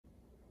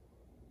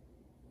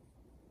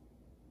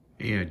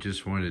Hey, I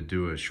just wanted to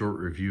do a short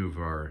review of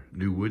our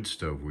new wood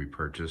stove we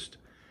purchased.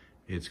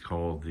 It's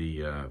called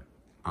the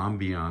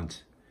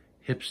Ambiance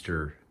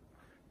Hipster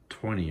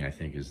 20, I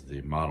think is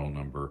the model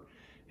number.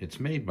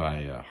 It's made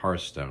by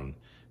Hearthstone.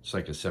 It's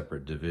like a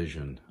separate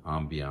division,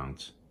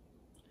 Ambiance.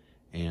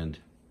 And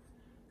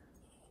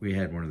we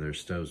had one of their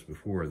stoves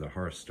before, the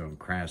Hearthstone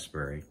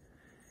Craftsberry.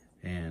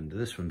 And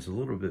this one's a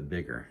little bit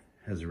bigger.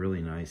 Has a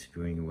really nice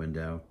viewing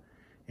window.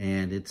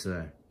 And it's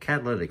a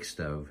catalytic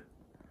stove.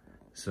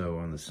 So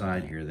on the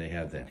side here, they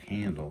have that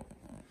handle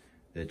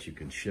that you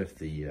can shift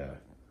the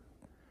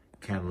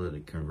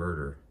catalytic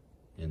converter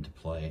into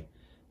play,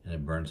 and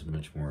it burns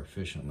much more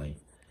efficiently.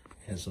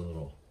 It has a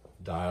little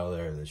dial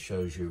there that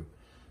shows you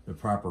the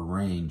proper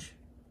range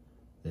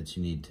that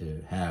you need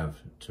to have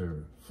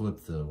to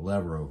flip the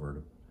lever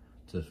over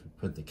to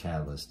put the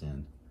catalyst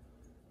in.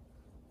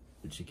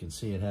 But you can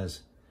see it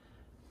has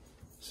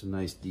some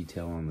nice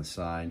detail on the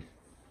side.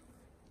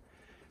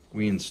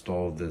 We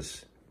installed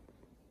this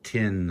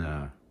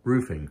tin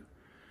roofing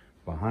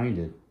behind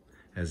it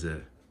as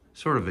a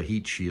sort of a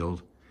heat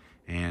shield,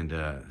 and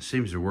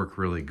seems to work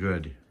really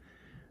good.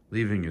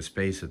 Leaving a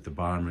space at the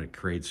bottom, it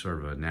creates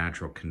sort of a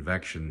natural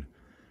convection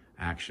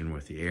action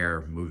with the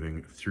air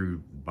moving through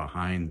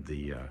behind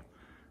the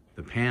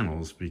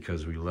panels,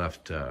 because we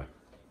left, as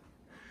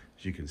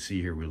you can see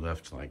here, we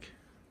left like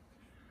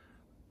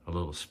a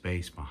little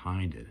space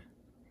behind it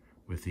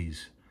with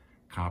these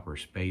copper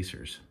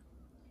spacers,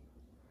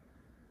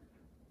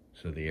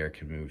 so the air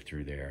can move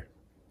through there.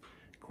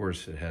 Of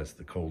course, it has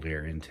the cold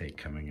air intake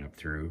coming up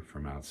through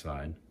from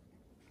outside.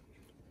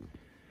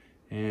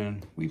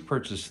 And we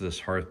purchased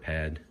this hearth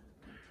pad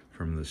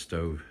from the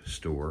stove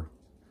store.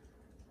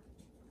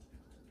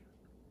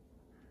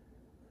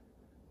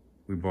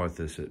 We bought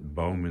this at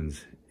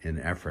Bowman's in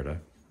Ephrata.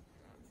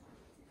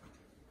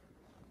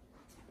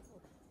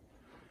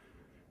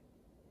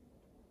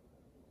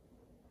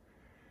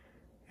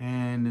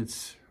 And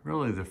it's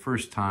really the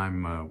first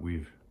time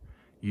we've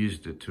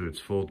used it to its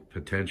full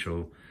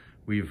potential.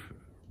 We've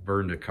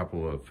burned a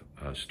couple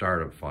of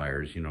startup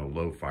fires,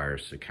 low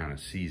fires, to kind of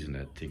season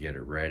it to get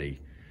it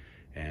ready.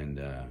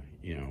 And,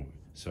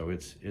 so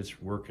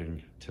it's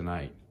working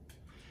tonight.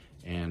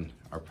 And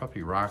our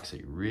puppy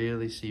Roxy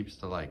really seems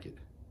to like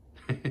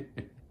it.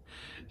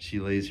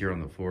 She lays here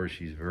on the floor.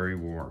 She's very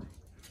warm.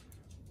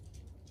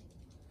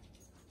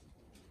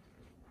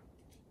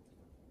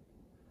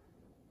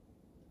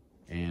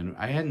 And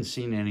I hadn't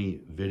seen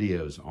any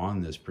videos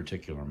on this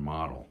particular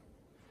model.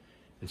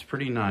 It's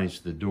pretty nice.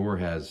 The door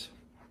has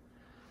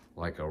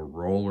like a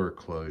roller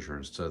closure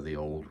instead of the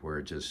old where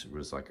it just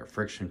was like a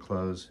friction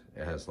close.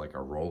 It has like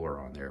a roller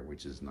on there,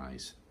 which is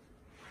nice.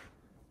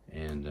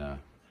 And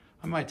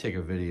I might take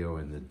a video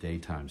in the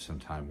daytime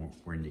sometime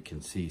when you can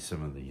see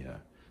some of the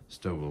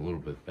stove a little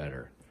bit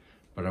better.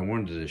 But I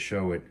wanted to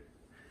show it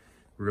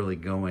really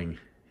going,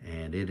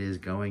 and it is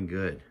going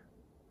good.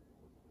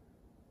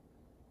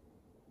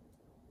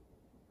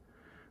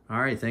 All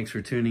right, thanks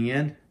for tuning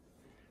in.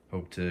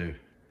 Hope to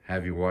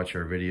have you watch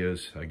our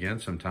videos again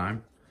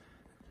sometime.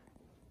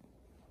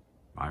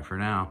 Bye for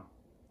now.